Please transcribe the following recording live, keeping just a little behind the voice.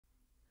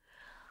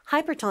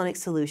Hypertonic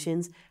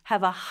solutions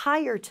have a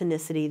higher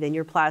tonicity than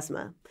your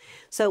plasma.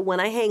 So when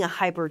I hang a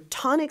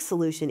hypertonic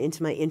solution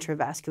into my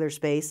intravascular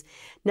space,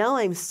 now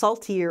I'm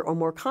saltier or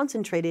more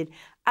concentrated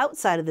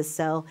outside of the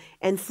cell,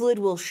 and fluid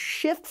will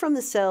shift from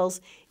the cells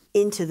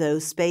into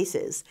those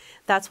spaces.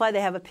 That's why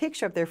they have a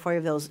picture up there for you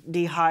of those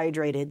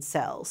dehydrated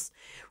cells.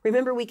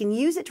 Remember, we can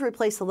use it to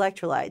replace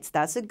electrolytes.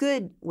 That's a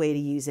good way to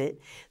use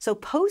it. So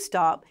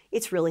post-op,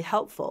 it's really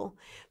helpful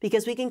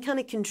because we can kind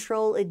of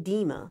control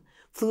edema,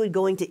 fluid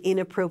going to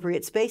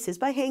inappropriate spaces,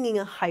 by hanging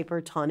a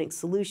hypertonic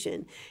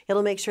solution.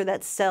 It'll make sure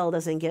that cell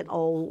doesn't get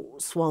all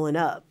swollen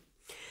up.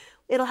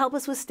 It'll help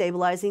us with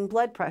stabilizing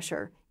blood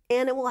pressure,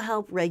 and it will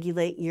help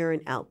regulate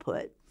urine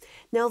output.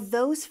 Now,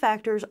 those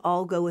factors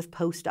all go with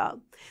post-op.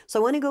 So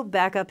I want to go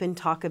back up and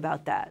talk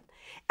about that.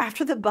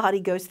 After the body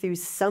goes through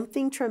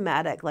something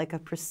traumatic like a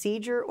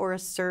procedure or a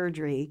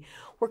surgery,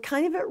 we're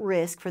kind of at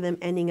risk for them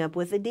ending up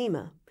with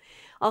edema.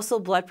 Also,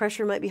 blood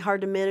pressure might be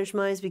hard to manage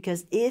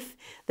because if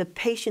the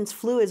patient's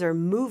fluids are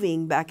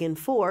moving back and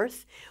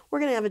forth, we're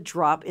going to have a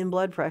drop in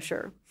blood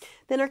pressure.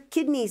 Then our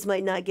kidneys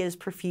might not get as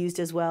perfused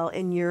as well,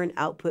 and urine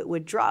output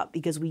would drop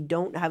because we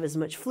don't have as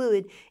much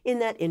fluid in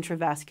that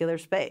intravascular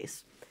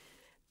space.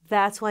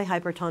 That's why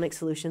hypertonic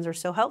solutions are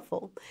so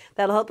helpful.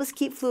 That'll help us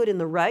keep fluid in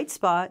the right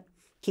spot,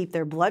 keep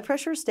their blood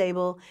pressure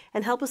stable,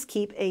 and help us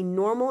keep a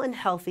normal and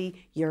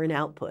healthy urine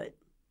output.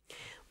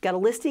 We've got a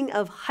listing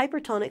of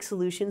hypertonic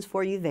solutions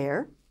for you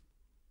there.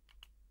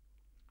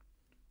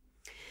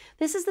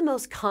 This is the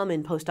most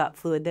common post-op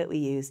fluid that we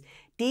use,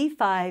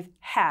 D5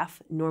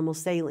 half normal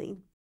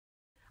saline.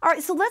 All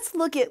right, so let's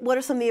look at what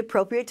are some of the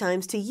appropriate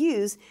times to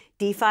use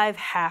D5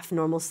 half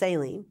normal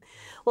saline.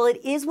 Well,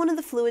 it is one of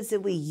the fluids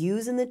that we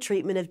use in the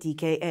treatment of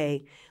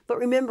DKA, but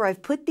remember,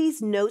 I've put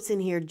these notes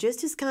in here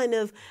just as kind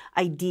of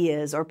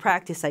ideas or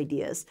practice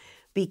ideas,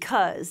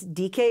 because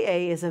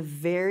DKA is a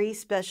very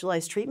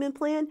specialized treatment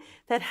plan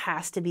that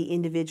has to be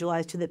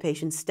individualized to the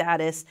patient's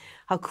status,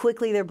 how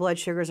quickly their blood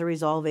sugars are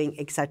resolving,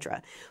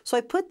 etc. So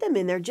I put them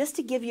in there just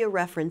to give you a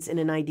reference and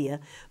an idea,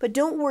 but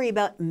don't worry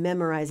about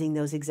memorizing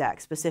those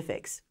exact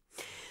specifics.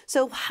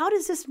 So how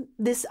does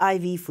this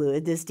IV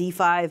fluid, this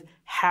D5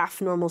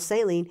 half normal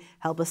saline,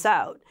 help us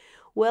out?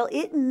 Well,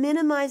 it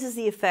minimizes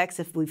the effects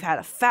if we've had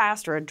a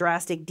fast or a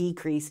drastic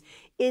decrease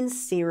in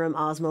serum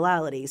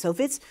osmolality. So if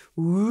it's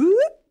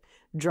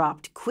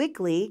dropped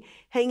quickly,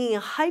 hanging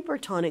a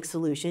hypertonic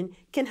solution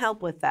can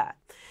help with that.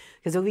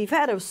 Because if we've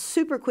had a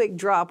super quick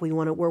drop,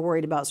 we're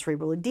worried about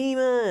cerebral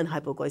edema and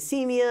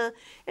hypoglycemia,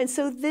 and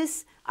so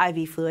this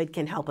IV fluid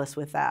can help us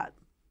with that.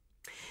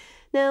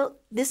 Now,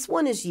 this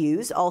one is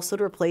used also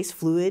to replace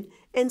fluid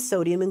and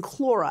sodium and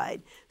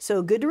chloride.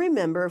 So good to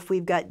remember, if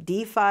we've got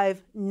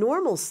D5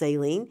 normal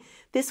saline,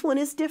 this one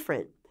is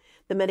different.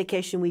 The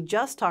medication we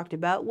just talked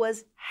about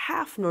was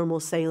half normal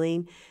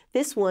saline.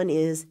 This one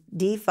is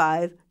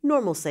D5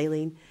 normal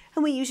saline,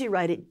 and we usually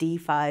write it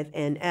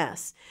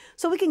D5NS.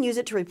 So we can use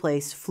it to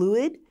replace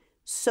fluid,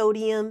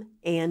 sodium,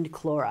 and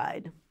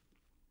chloride.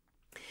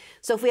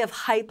 So if we have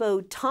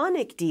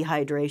hypotonic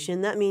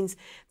dehydration, that means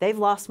they've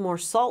lost more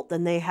salt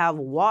than they have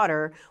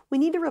water. We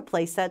need to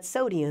replace that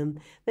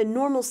sodium. The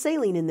normal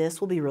saline in this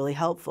will be really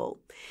helpful.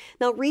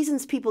 Now,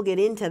 reasons people get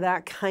into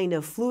that kind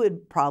of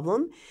fluid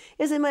problem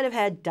is they might have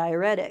had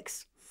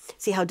diuretics.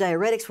 See, how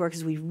diuretics work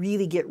is we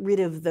really get rid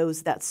of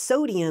that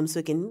sodium so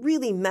it can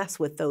really mess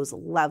with those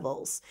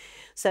levels.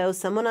 So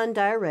someone on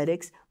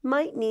diuretics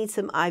might need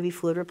some IV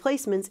fluid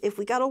replacements if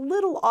we got a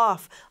little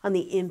off on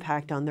the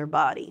impact on their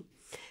body.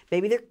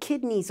 Maybe their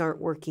kidneys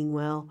aren't working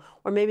well,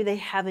 or maybe they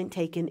haven't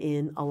taken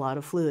in a lot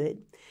of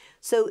fluid.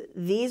 So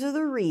these are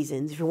the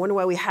reasons. If you wonder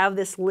why we have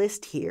this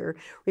list here,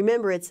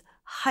 remember it's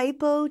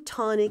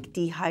hypotonic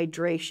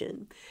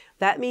dehydration.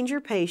 That means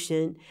your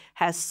patient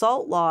has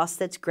salt loss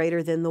that's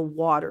greater than the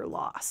water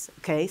loss.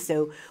 Okay,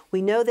 so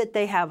we know that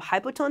they have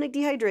hypotonic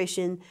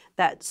dehydration,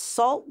 that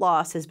salt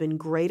loss has been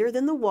greater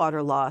than the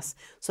water loss,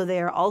 so they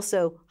are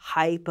also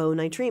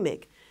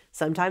hyponatremic.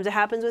 Sometimes it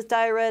happens with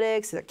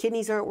diuretics, their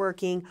kidneys aren't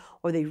working,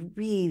 or they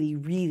really,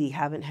 really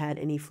haven't had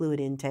any fluid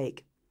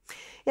intake.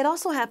 It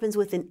also happens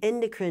with an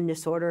endocrine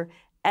disorder,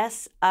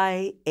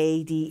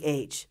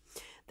 SIADH.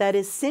 That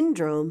is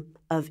syndrome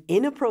of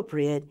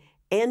inappropriate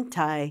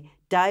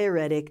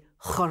antidiuretic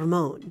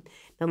hormone.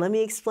 Now let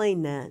me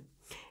explain that.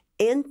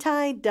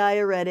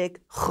 Antidiuretic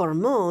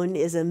hormone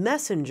is a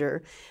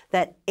messenger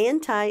that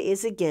anti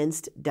is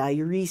against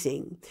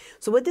diuresing.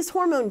 So what this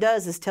hormone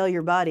does is tell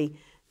your body,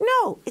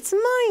 no, it's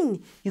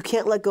mine. You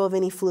can't let go of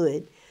any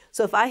fluid.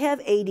 So if I have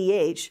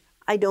ADH,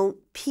 I don't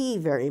pee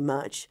very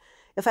much.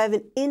 If I have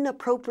an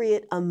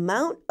inappropriate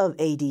amount of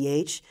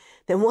ADH,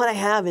 then what I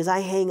have is I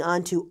hang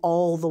on to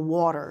all the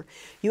water.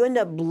 You end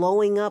up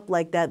blowing up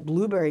like that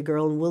blueberry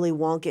girl in Willy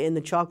Wonka in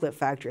the Chocolate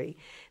Factory.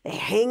 They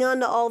hang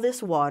on to all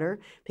this water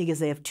because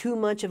they have too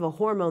much of a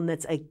hormone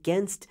that's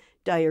against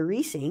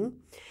diuresing,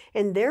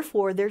 and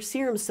therefore their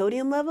serum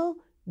sodium level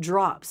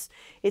drops.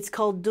 It's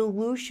called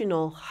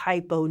dilutional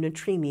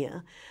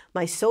hyponatremia.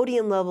 My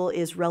sodium level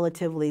is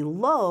relatively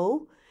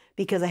low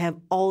because I have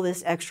all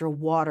this extra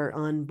water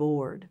on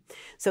board.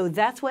 So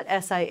that's what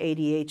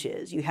SIADH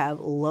is. You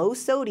have low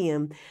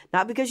sodium,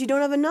 not because you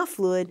don't have enough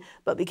fluid,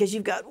 but because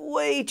you've got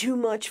way too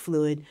much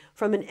fluid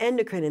from an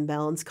endocrine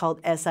imbalance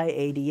called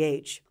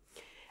SIADH.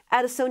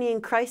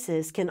 Addisonian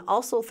crisis can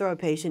also throw a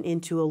patient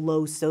into a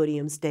low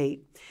sodium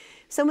state.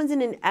 If someone's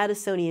in an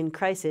Addisonian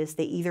crisis,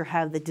 they either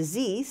have the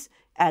disease,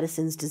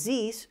 Addison's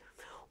disease,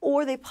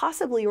 or they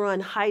possibly were on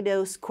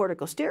high-dose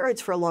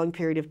corticosteroids for a long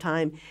period of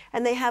time,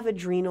 and they have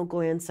adrenal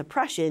gland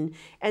suppression,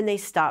 and they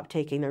stop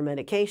taking their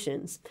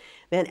medications.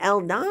 Then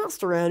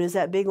aldosterone is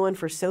that big one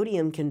for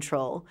sodium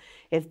control.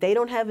 If they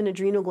don't have an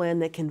adrenal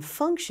gland that can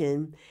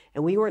function,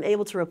 and we weren't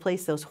able to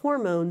replace those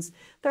hormones,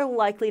 they're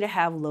likely to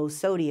have low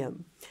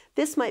sodium.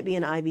 This might be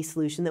an IV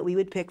solution that we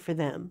would pick for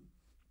them.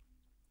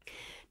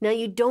 Now,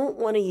 you don't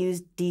want to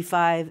use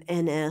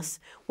D5NS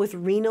with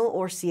renal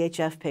or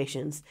CHF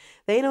patients.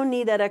 They don't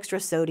need that extra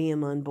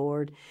sodium on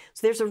board.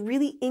 So there's a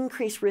really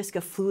increased risk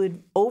of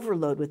fluid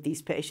overload with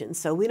these patients.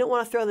 So we don't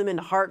want to throw them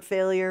into heart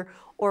failure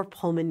or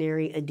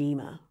pulmonary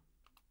edema.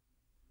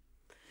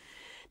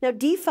 Now,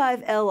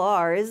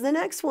 D5LR is the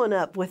next one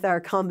up with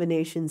our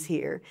combinations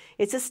here.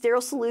 It's a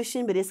sterile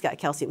solution, but it's got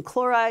calcium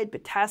chloride,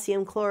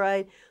 potassium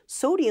chloride,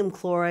 sodium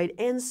chloride,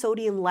 and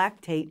sodium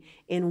lactate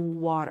in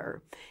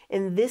water.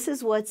 And this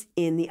is what's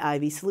in the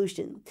IV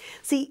solution.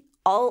 See,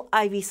 all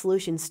IV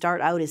solutions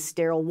start out as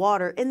sterile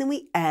water, and then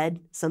we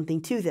add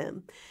something to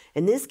them.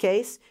 In this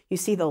case, you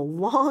see the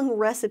long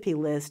recipe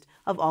list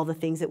of all the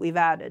things that we've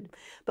added.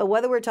 But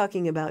whether we're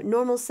talking about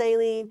normal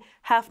saline,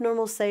 half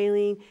normal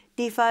saline,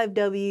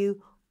 D5W,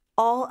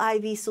 all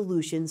IV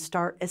solutions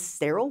start as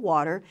sterile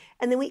water,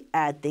 and then we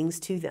add things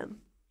to them.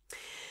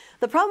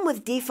 The problem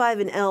with D5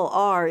 and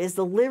LR is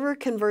the liver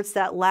converts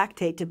that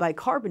lactate to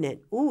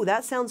bicarbonate. Ooh,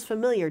 that sounds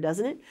familiar,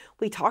 doesn't it?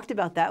 We talked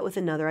about that with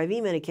another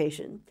IV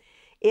medication.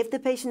 If the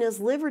patient has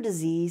liver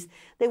disease,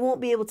 they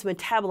won't be able to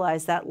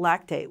metabolize that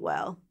lactate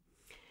well.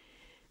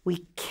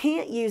 We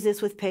can't use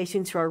this with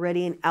patients who are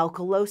already in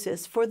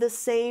alkalosis for the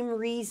same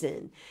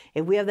reason.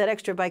 If we have that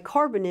extra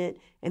bicarbonate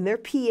and their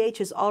pH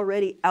is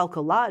already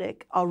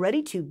alkalotic,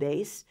 already too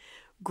base,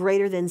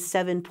 greater than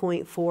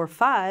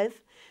 7.45,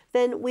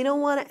 then we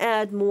don't want to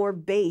add more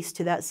base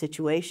to that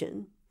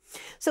situation.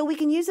 So we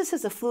can use this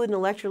as a fluid and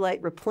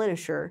electrolyte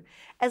replenisher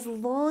as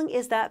long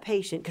as that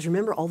patient, because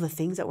remember all the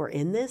things that were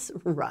in this?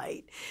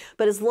 Right.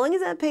 But as long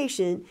as that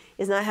patient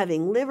is not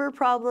having liver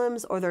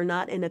problems or they're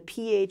not in a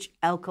pH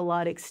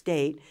alkalotic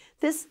state,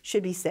 this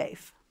should be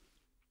safe.